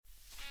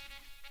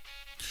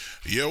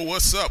Yo,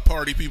 what's up,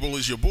 party people?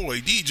 Is your boy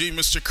DJ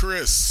Mr.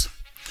 Chris.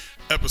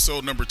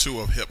 Episode number 2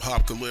 of Hip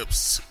Hop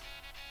Calypse.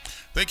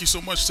 Thank you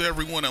so much to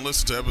everyone that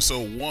listened to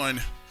episode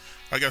 1.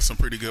 I got some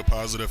pretty good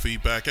positive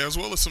feedback as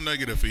well as some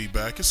negative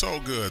feedback. It's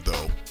all good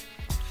though.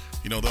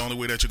 You know, the only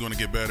way that you're going to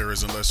get better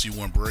is unless you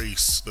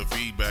embrace the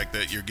feedback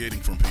that you're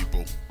getting from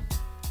people.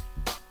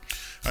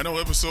 I know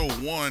episode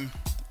 1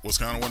 was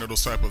kind of one of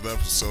those type of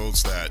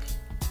episodes that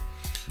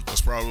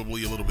was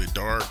probably a little bit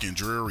dark and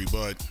dreary,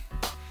 but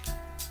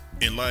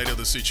in light of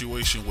the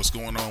situation, what's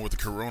going on with the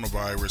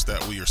coronavirus,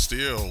 that we are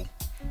still,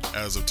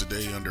 as of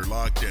today, under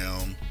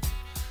lockdown,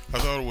 I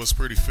thought it was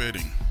pretty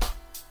fitting.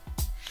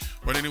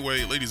 But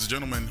anyway, ladies and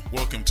gentlemen,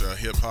 welcome to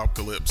Hip Hop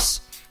Calypse,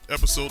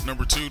 episode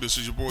number 2. This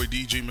is your boy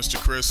DJ Mr.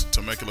 Chris,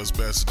 Temecula's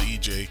best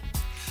DJ.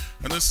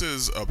 And this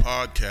is a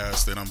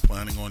podcast that I'm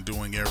planning on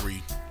doing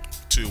every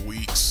 2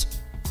 weeks,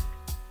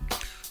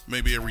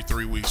 maybe every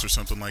 3 weeks or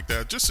something like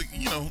that, just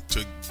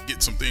to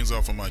get some things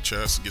off of my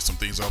chest and get some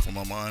things off of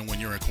my mind. When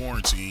you're in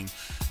quarantine,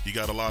 you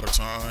got a lot of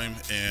time,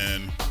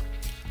 and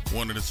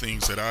one of the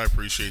things that I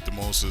appreciate the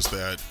most is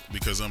that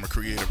because I'm a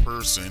creative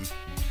person,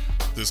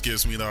 this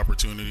gives me the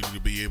opportunity to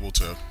be able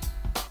to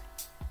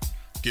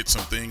get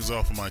some things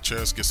off of my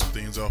chest, get some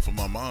things off of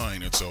my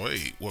mind. And so,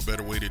 hey, what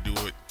better way to do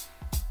it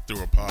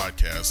through a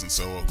podcast? And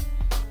so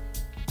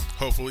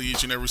hopefully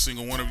each and every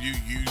single one of you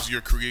use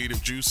your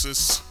creative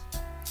juices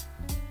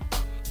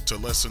to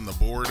lessen the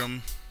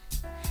boredom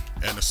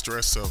and the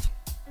stress of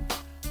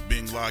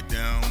being locked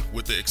down,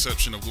 with the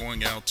exception of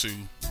going out to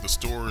the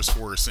stores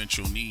for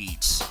essential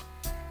needs.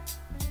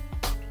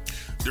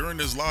 During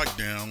this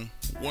lockdown,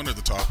 one of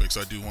the topics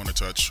I do want to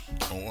touch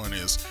on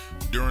is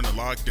during the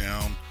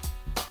lockdown,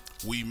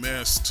 we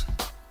missed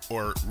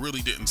or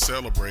really didn't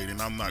celebrate,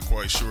 and I'm not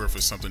quite sure if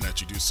it's something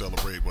that you do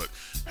celebrate, but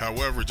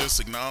however,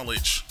 just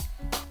acknowledge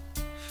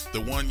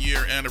the 1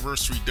 year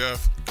anniversary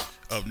death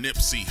of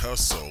Nipsey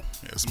Hussle.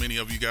 As many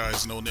of you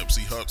guys know,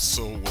 Nipsey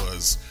Hussle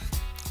was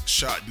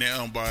shot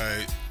down by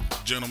a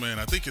gentleman,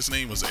 I think his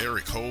name was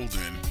Eric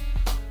Holden,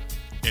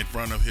 in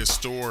front of his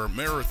store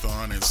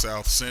Marathon in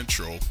South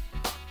Central,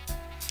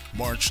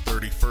 March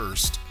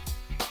 31st,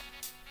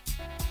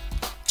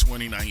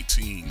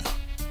 2019.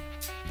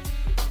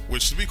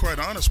 Which, to be quite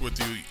honest with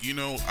you,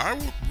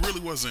 I really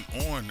wasn't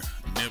on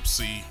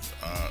Nipsey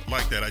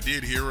like that. I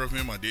did hear of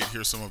him, I did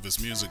hear some of his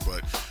music,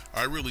 but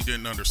I really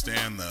didn't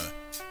understand the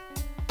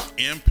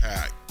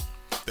impact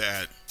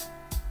that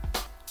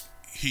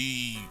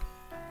he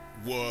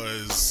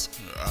was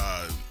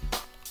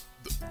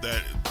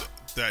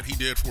that he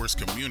did for his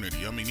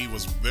community. I mean, he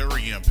was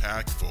very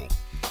impactful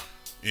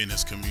in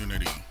his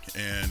community,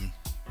 and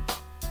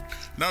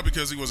not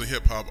because he was a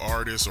hip hop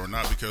artist or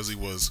not because he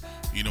was,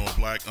 a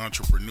black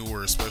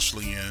entrepreneur,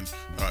 especially in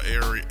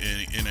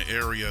an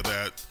area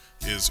that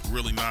is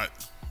really not,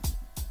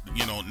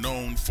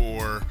 known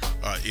for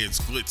its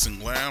glitz and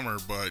glamour.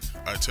 But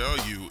I tell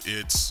you,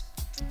 it's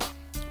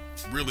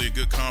really a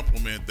good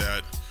compliment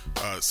that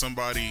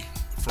somebody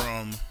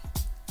from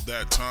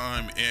that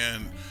time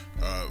and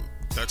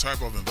that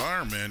type of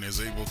environment is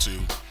able to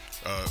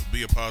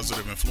be a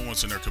positive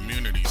influence in their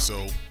community.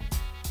 So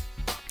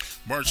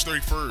March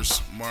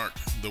 31st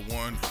marked the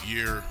 1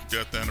 year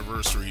death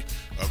anniversary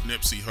of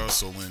Nipsey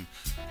Hussle, and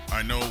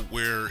I know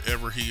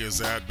wherever he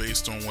is at,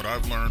 based on what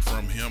I've learned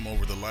from him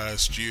over the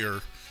last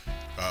year,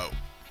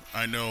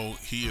 I know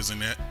he is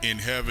in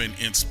heaven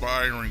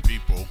inspiring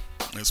people,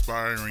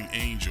 inspiring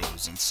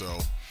angels. And so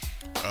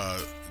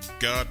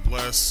God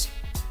bless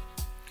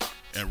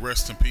and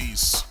rest in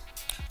peace,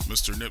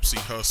 Mr. Nipsey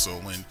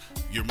Hussle, and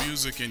your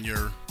music and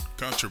your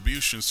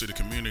contributions to the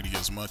community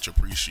is much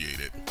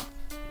appreciated.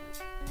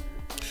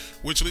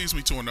 Which leads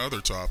me to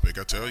another topic.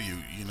 I tell you,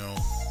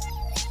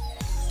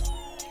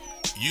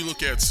 you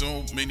look at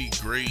so many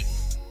great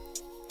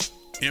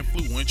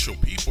influential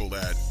people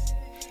that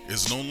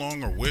is no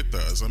longer with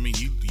us. I mean,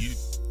 you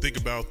think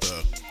about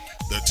the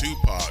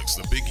Tupacs,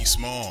 the Biggie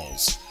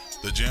Smalls,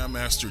 the Jam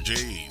Master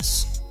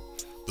Jays,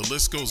 the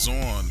list goes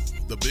on,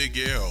 the Big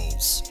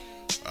L's,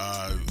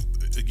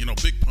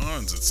 Big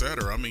Puns,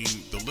 etc. I mean,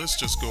 the list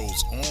just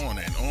goes on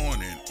and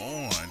on and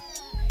on.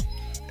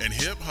 And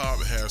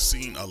hip-hop has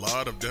seen a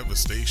lot of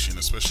devastation,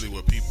 especially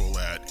with people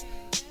that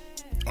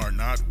are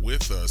not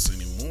with us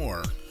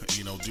anymore,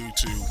 due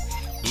to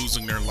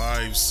losing their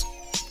lives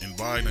in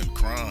violent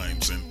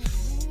crimes. And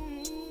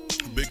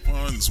Big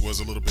Puns was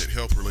a little bit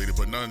health-related,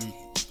 but none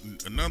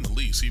the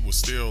least, he was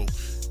still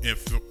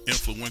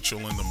influential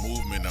in the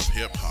movement of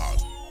hip-hop.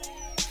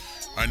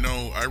 I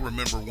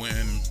remember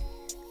when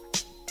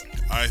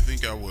I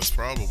think I was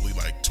probably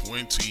like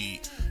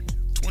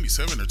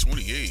 27 or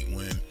 28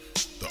 when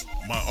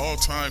my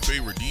all-time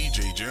favorite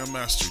DJ, Jam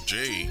Master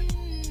Jay,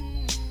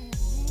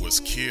 was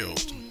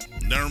killed.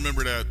 And I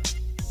remember that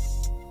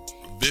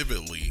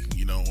vividly.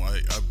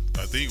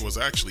 I think it was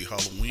actually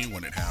Halloween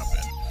when it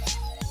happened.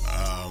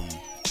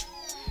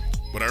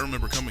 But I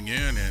remember coming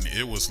in and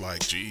it was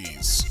like,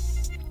 geez.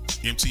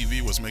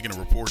 MTV was making a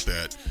report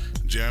that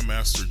Jam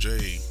Master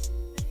Jay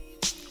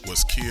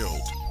was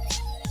killed.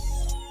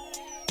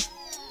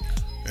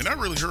 And that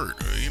really hurt.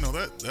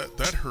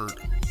 That hurt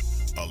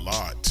a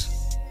lot.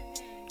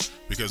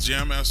 Because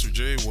Jam Master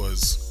Jay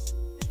was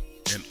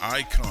an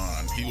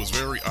icon. He was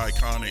very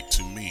iconic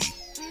to me.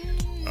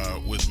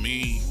 With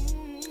me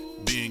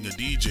being a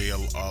DJ,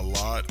 a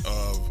lot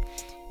of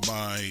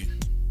my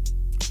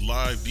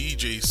live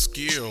DJ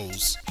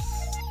skills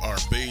are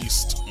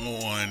based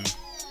on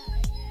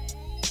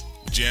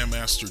Jam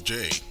Master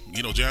Jay.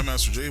 Jam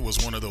Master Jay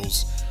was one of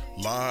those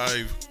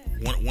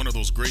one of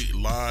those great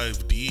live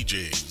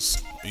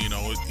DJs.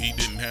 He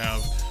didn't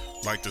have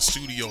like the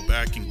studio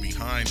backing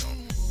behind him.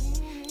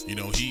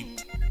 He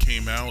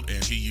came out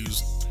and he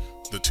used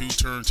the 2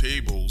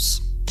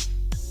 turntables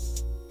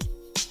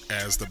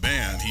as the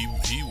band.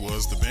 He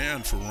was the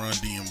band for Run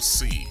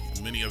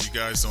DMC. Many of you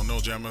guys don't know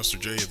Jam Master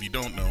Jay. If you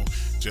don't know,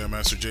 Jam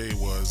Master Jay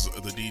was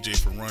the DJ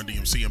for Run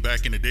DMC. And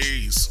back in the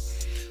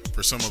days,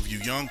 for some of you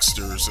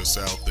youngsters that's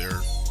out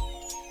there,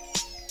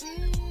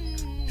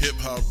 hip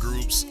hop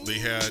groups, they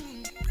had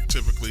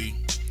typically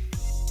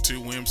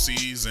 2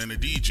 MCs and a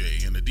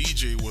DJ. And the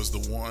DJ was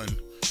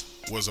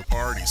was a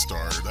party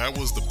starter. That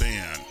was the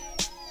band.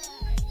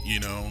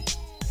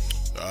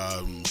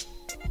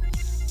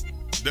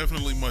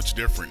 Definitely much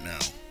different now.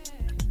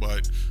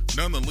 But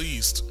none the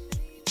least,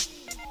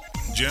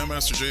 Jam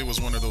Master Jay was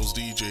one of those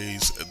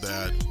DJs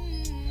that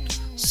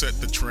set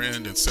the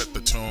trend and set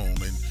the tone.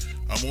 And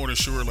I'm more than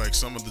sure like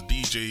some of the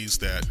DJs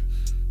that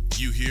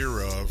you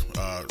hear of,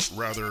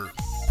 rather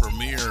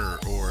Premier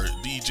or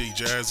DJ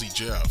Jazzy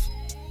Jeff,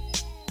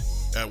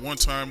 at one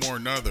time or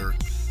another,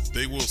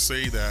 they will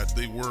say that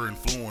they were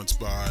influenced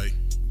by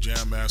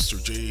Jam Master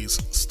Jay's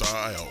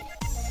style,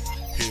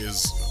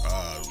 his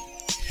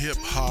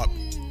hip-hop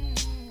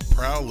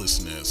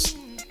prowessness,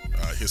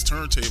 his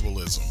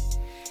turntablism,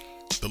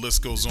 the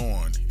list goes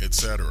on,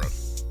 etc.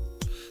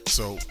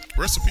 So,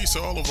 rest in peace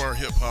to all of our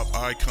hip-hop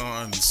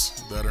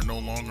icons that are no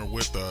longer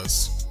with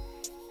us.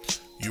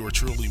 You are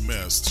truly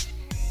missed.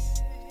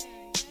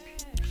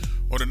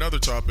 On another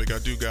topic, I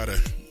do gotta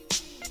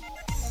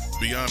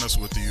be honest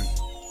with you.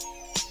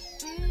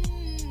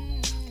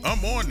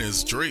 I'm on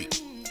this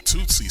Drake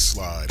Tootsie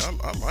slide.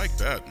 I like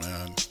that,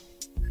 man.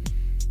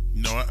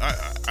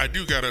 I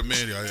do gotta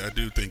admit, I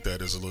do think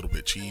that is a little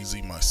bit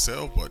cheesy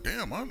myself, but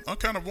damn, I'm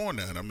kind of on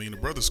that. I mean, the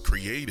brother's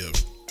creative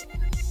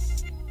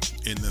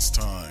in this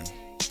time.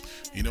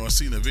 I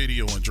seen the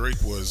video and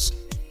Drake was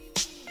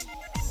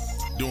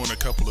doing a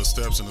couple of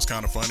steps, and it's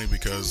kind of funny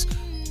because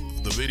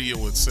the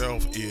video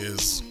itself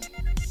is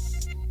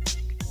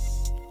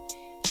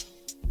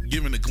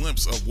giving a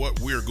glimpse of what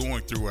we're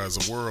going through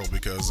as a world,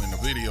 because in the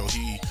video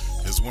he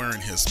is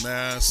wearing his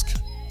mask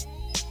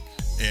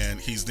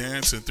and he's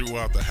dancing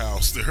throughout the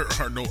house. There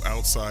are no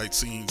outside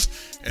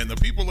scenes, and the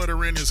people that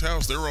are in his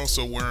house, they're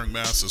also wearing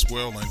masks as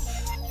well. And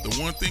the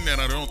one thing that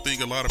I don't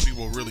think a lot of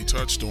people really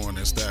touched on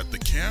is that the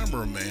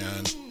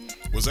cameraman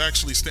was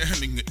actually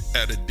standing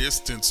at a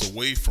distance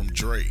away from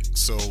Drake.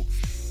 So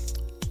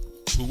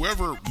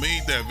whoever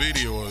made that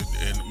video,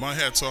 and my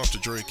hat's off to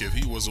Drake if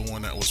he was the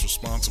one that was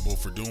responsible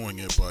for doing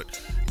it, but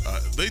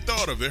they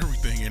thought of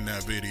everything in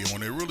that video,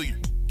 and they really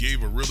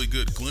gave a really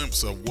good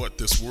glimpse of what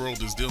this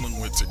world is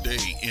dealing with today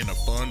in a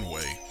fun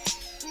way.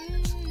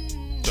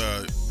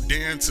 The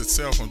dance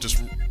itself, I'm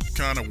just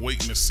kind of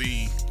waiting to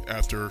see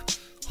after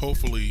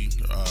hopefully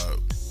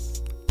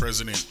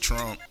President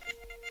Trump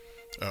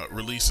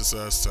releases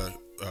us to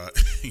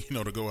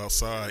to go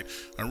outside.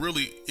 I'm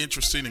really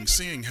interested in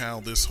seeing how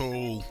this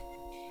whole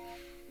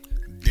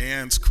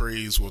dance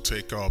craze will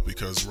take off,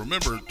 because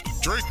remember,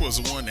 Drake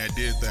was the one that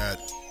did that,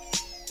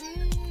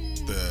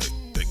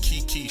 the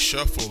Kiki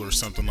Shuffle or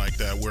something like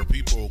that, where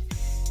people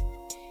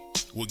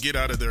will get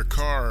out of their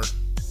car,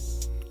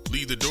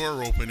 leave the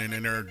door open, and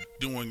then they're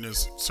doing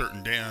this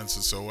certain dance.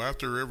 And so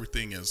after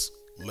everything is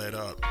let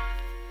up,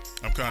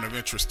 I'm kind of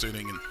interested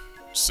in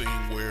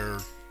seeing where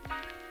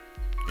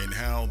and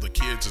how the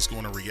kids is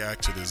going to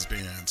react to this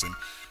dance. And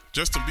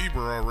Justin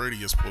Bieber already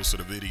has posted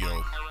a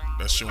video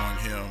that's showing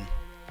him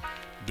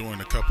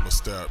doing a couple of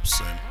steps,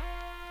 and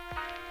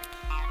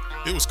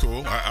it was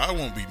cool. I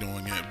won't be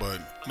doing it,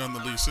 but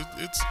nonetheless,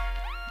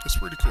 it's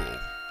pretty cool.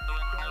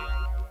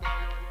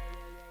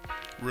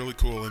 Really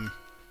cool. And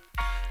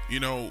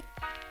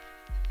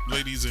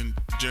ladies and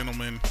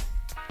gentlemen,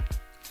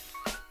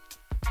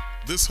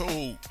 this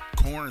whole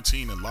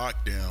quarantine and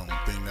lockdown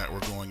thing that we're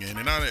going in,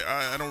 and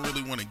I don't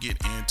really want to get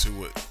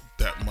into it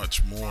that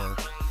much more,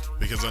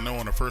 because I know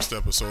on the first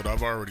episode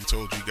I've already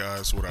told you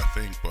guys what I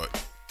think,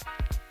 but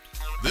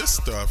this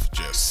stuff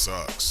just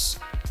sucks.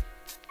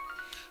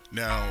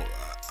 Now,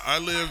 I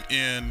live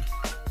in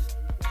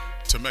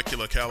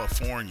Temecula,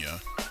 California.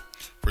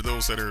 For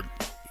those that are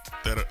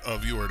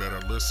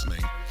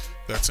listening,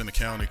 that's in a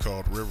county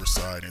called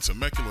Riverside, and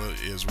Temecula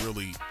is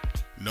really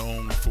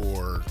known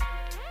for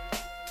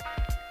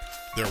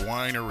their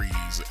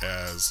wineries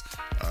as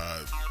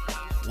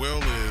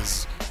well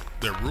as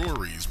their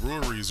breweries.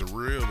 Breweries are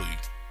really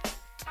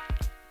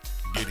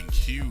getting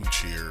huge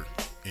here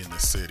in the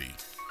city.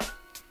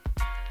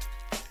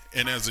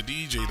 And as a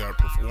DJ that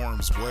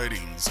performs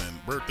weddings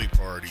and birthday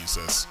parties,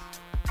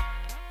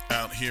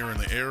 out here in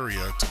the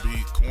area to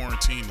be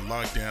quarantined and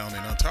locked down,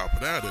 and on top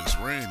of that, it's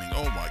raining.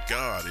 Oh my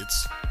God,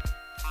 it's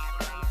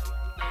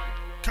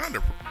kind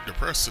of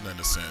depressing in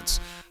a sense.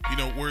 You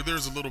know, where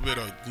there's a little bit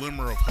of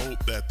glimmer of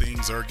hope that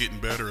things are getting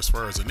better as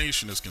far as the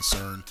nation is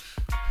concerned.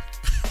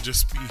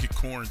 Just being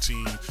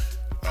quarantined,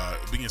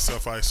 being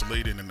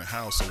self-isolated in the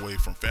house away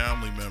from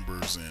family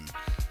members and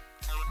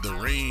the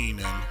rain,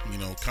 and, you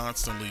know,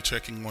 constantly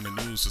checking on the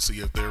news to see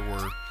if there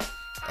were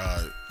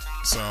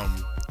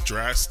some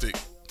drastic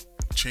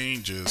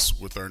changes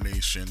with our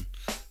nation,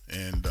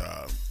 and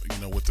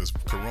you know, with this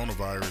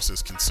coronavirus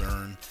is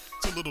concerned,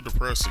 it's a little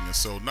depressing. And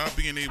so not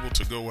being able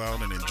to go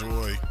out and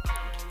enjoy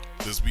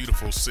this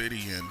beautiful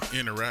city and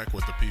interact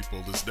with the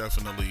people, this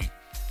definitely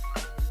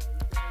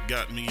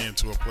got me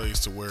into a place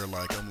to where,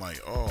 like, I'm like,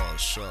 oh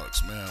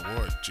shucks, man,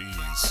 what,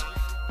 jeez,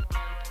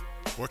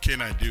 what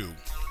can I do?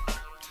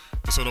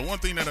 So the one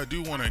thing that I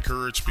do want to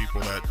encourage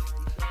people that,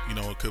 you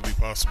know, could be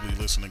possibly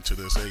listening to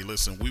this, hey,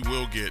 listen, we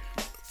will get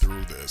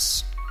through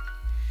this.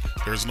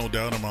 There's no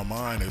doubt in my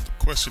mind. The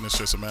question is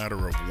just a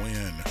matter of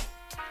when.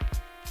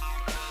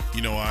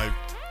 You know, I've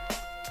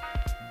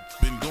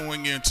been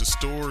going into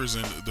stores,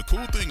 and the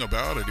cool thing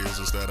about it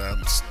is that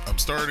I'm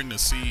starting to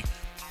see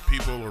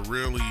people are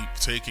really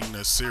taking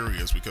this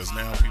serious, because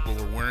now people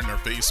are wearing their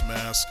face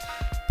masks.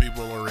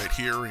 People are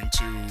adhering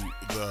to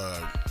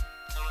the,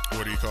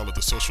 what do you call it,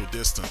 the social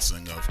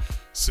distancing of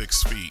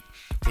 6 feet.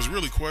 What's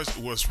really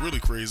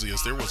crazy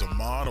is there was a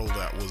model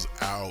that was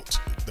out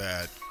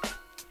that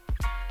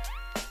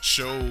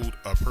showed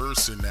a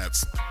person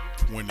that's,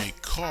 when they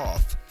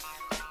cough,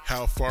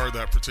 how far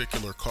that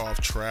particular cough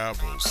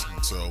travels.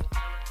 And so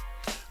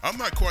I'm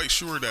not quite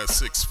sure that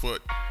 6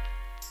 foot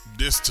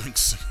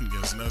distancing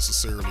is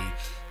necessarily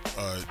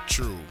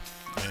true.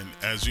 And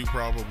as you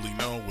probably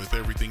know, with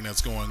everything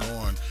that's going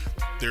on,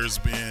 there's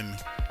been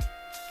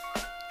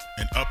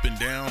an up and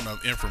down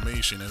of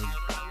information, and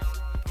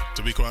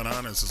to be quite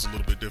honest, it's a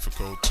little bit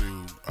difficult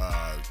to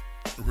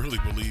really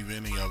believe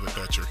any of it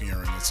that you're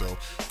hearing. And so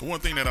the one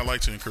thing that I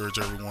like to encourage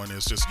everyone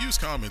is just use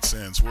common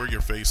sense. Wear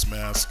your face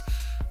mask,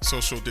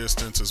 social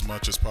distance as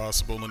much as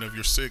possible, and if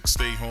you're sick,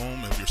 stay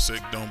home. If you're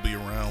sick, don't be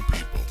around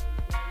people,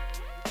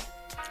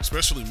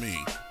 especially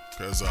me,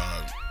 because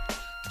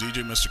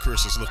DJ Mr.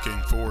 Chris is looking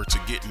forward to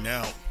getting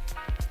out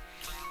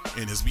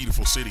in his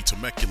beautiful city,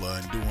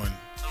 Temecula, and doing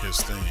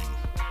his thing.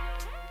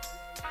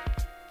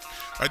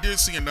 I did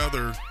see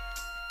another,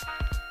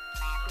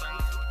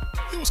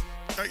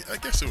 I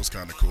guess it was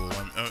kind of cool.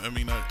 I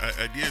mean,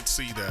 I did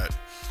see that,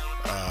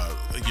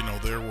 you know,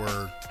 there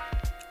were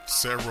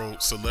several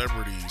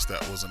celebrities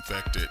that was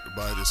infected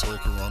by this whole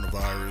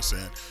coronavirus,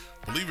 and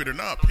believe it or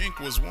not, Pink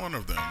was one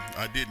of them.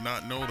 I did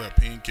not know that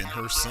Pink and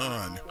her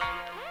son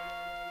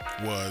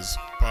was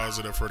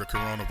positive for the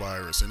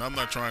coronavirus, and I'm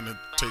not trying to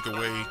take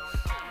away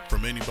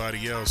from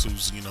anybody else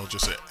who's, you know,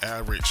 just an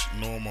average,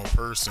 normal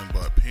person,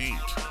 but Pink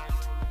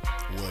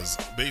was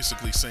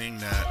basically saying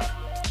that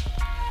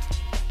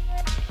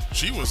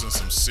she was in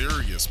some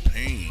serious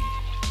pain.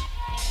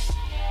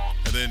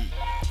 And then,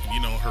 you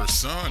know, her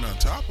son, on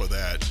top of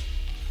that,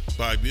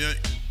 by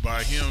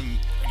him,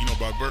 you know,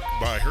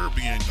 by her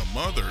being a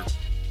mother,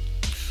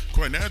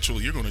 quite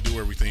naturally, you're going to do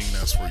everything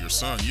that's for your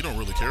son. You don't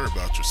really care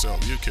about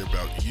yourself. You care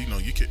about, you know,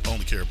 you can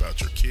only care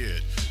about your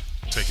kid,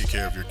 taking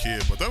care of your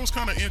kid. But that was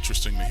kind of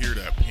interesting to hear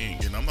that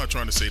Pink. And I'm not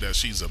trying to say that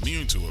she's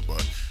immune to it,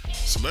 but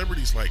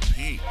celebrities like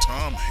Pink,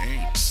 Tom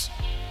Hanks,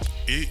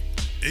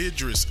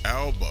 Idris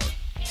Elba,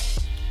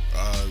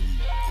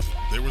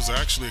 there was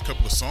actually a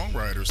couple of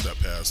songwriters that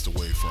passed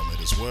away from it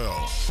as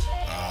well.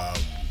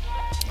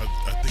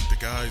 I think the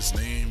guy's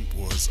name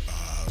was,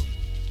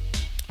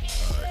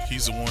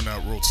 he's the one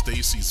that wrote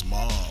Stacy's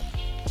Mom.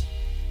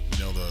 You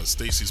know, the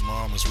Stacy's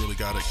Mom has really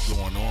got it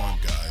going on,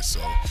 guys. So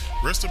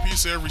rest in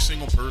peace to every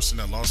single person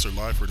that lost their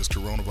life for this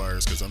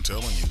coronavirus, because I'm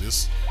telling you,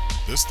 this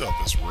stuff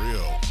is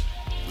real.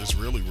 It's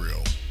really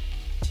real.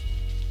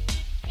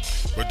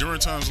 But during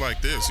times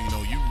like this, you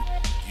know,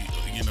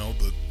 you know,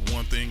 the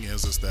one thing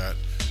is that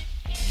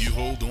you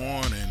hold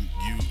on and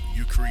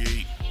you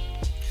create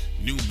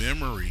new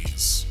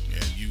memories,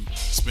 and you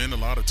spend a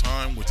lot of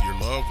time with your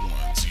loved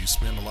ones. You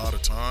spend a lot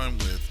of time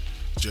with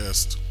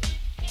just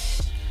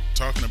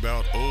talking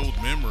about old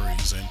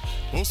memories, and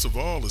most of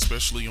all,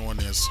 especially on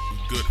this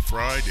Good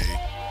Friday.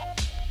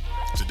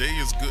 Today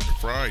is Good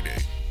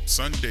Friday.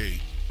 Sunday,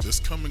 this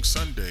coming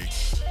Sunday,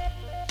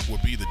 will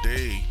be the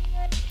day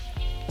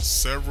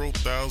several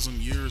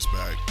thousand years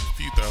back, a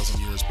few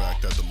thousand years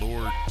back, that the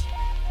Lord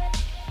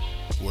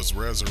was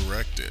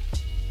resurrected.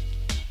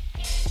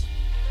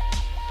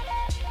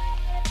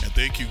 And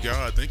thank you,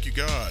 God. Thank you,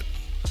 God.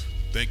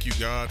 Thank you,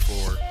 God,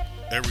 for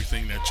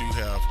everything that you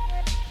have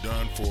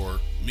done for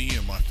me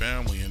and my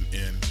family.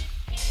 And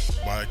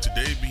by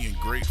today being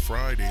Great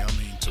Friday, I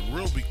mean, to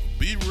really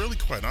be really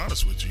quite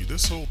honest with you,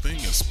 this whole thing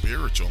is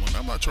spiritual. And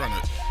I'm not trying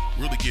to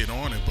really get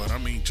on it, but I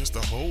mean, just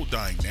the whole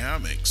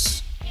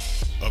dynamics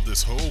of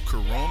this whole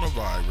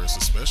coronavirus,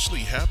 especially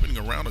happening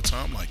around a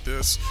time like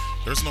this,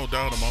 there's no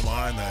doubt in my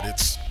mind that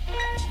it's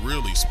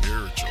really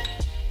spiritual.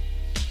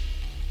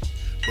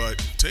 But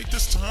take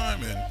this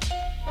time and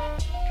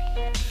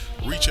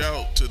reach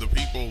out to the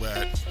people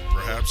that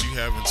perhaps you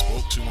haven't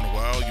spoke to in a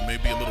while. You may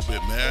be a little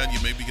bit mad. You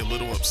may be a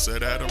little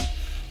upset at them.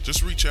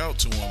 Just reach out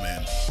to them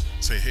and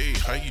say, hey,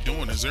 how you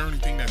doing? Is there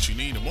anything that you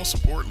need? And most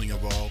importantly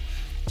of all,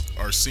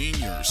 our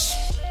seniors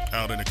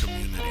out in the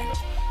community.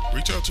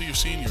 Reach out to your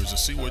seniors and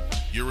see what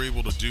you're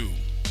able to do.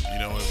 You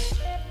know,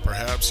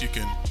 perhaps you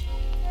can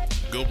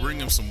go bring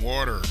them some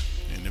water,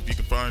 and if you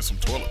can find some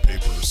toilet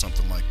paper or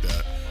something like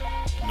that,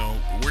 you know,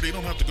 where they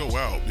don't have to go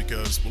out,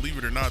 because believe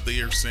it or not,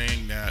 they are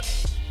saying that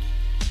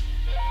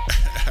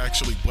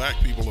actually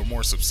black people are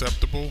more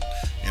susceptible,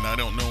 and I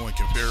don't know in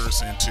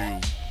comparison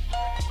to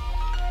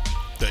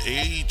the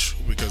age,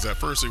 because at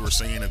first they were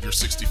saying if you're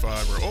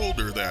 65 or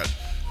older that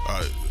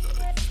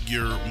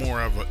you're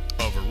more of a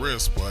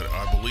risk, but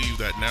I believe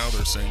that now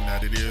they're saying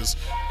that it is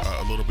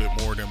a little bit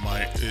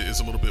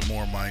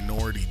more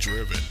minority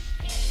driven.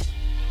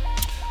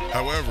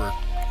 However,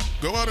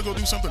 go out and go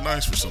do something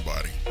nice for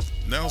somebody.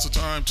 Now's the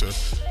time to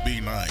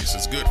be nice.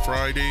 It's Good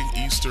Friday.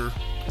 Easter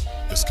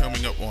is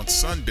coming up on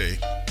Sunday.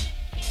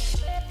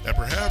 And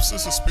perhaps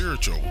this is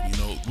spiritual. You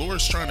know,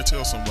 Lord's trying to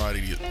tell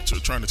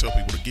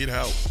people to get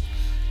out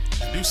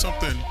and do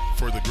something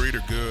for the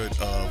greater good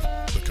of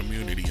the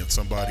community and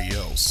somebody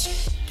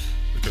else.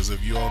 Because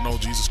if you all know,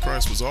 Jesus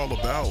Christ was all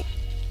about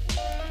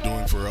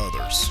doing for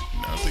others.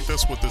 And I think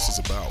that's what this is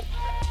about.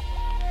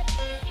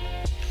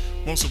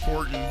 Most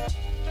important,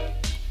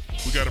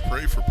 we got to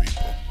pray for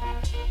people.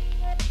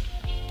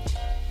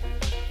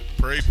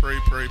 Pray.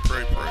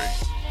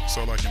 That's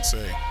all I can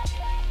say.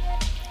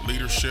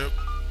 Leadership,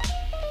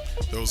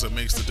 those that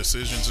makes the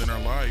decisions in our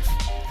life,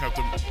 have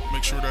to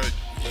make sure that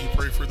you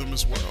pray for them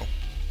as well.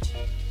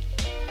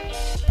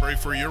 Pray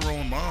for your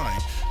own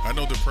mind. I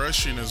know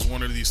depression is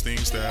one of these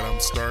things that I'm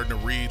starting to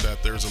read,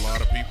 that there's a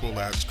lot of people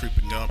that's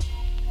creeping up,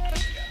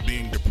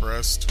 being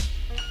depressed.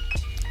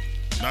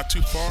 Not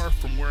too far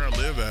from where I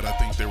live at, I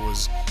think there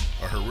was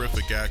a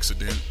horrific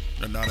accident,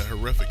 not a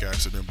horrific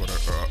accident, but a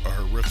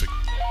horrific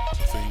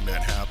thing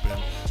that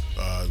happened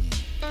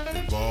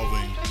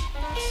involving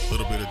a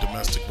little bit of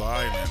domestic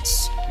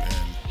violence,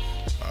 and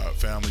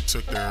family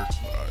took their,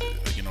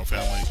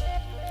 family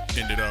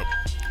ended up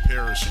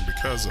perishing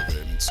because of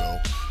it. And so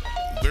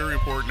very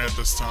important at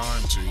this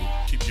time to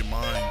keep your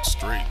mind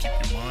straight, keep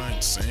your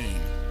mind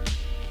sane.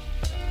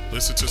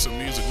 Listen to some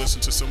music,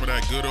 listen to some of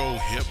that good old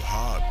hip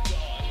hop,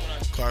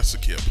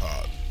 classic hip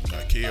hop.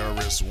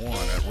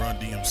 KRS-One at Run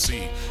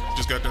DMC.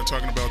 Just got done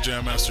talking about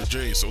Jam Master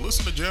Jay, so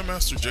listen to Jam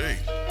Master Jay.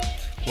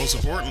 Most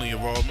importantly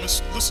of all,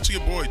 listen to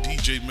your boy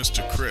DJ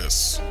Mr.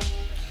 Chris.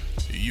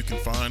 You can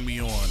find me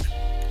on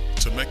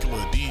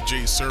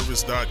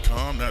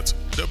TemeculaDJService.com. That's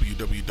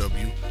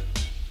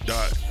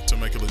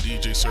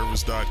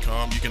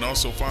www.TemeculaDJService.com. You can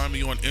also find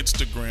me on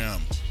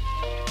Instagram,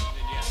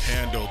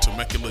 handle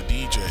Temecula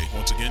DJ.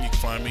 Once again, you can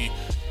find me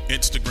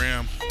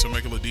Instagram,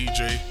 Temecula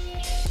DJ,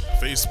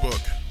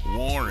 Facebook,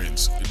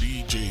 Warren's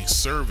DJ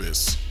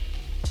Service.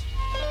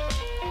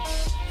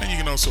 And you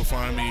can also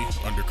find me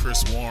under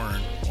Chris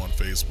Warren on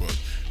Facebook.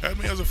 Add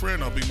me as a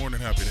friend. I'll be more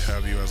than happy to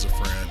have you as a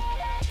friend.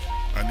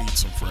 I need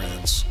some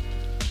friends.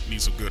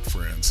 Need some good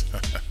friends.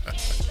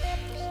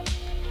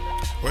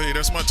 Well, hey,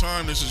 that's my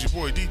time. This is your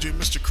boy, DJ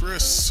Mr.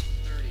 Chris.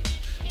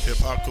 Hip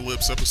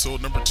Hopcalypse,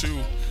 episode number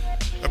 2.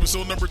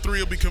 Episode number 3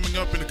 will be coming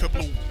up in a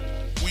couple of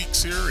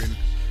weeks here, and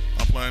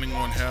I'm planning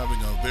on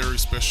having a very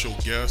special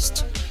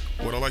guest.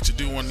 What I like to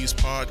do on these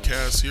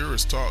podcasts here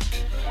is talk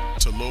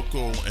to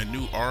local and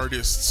new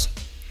artists,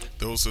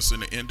 those that's in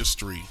the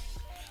industry,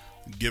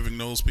 giving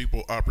those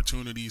people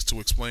opportunities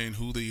to explain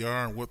who they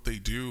are and what they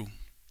do.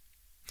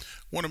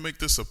 I want to make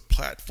this a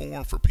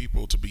platform for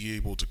people to be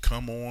able to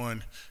come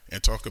on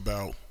and talk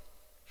about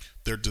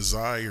their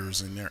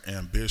desires and their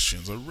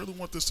ambitions. I really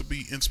want this to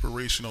be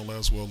inspirational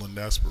as well and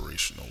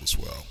aspirational as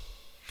well.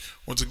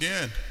 Once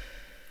again,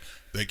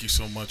 thank you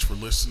so much for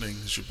listening.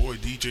 It's your boy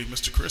DJ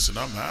Mr. Chris, and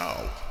I'm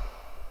out.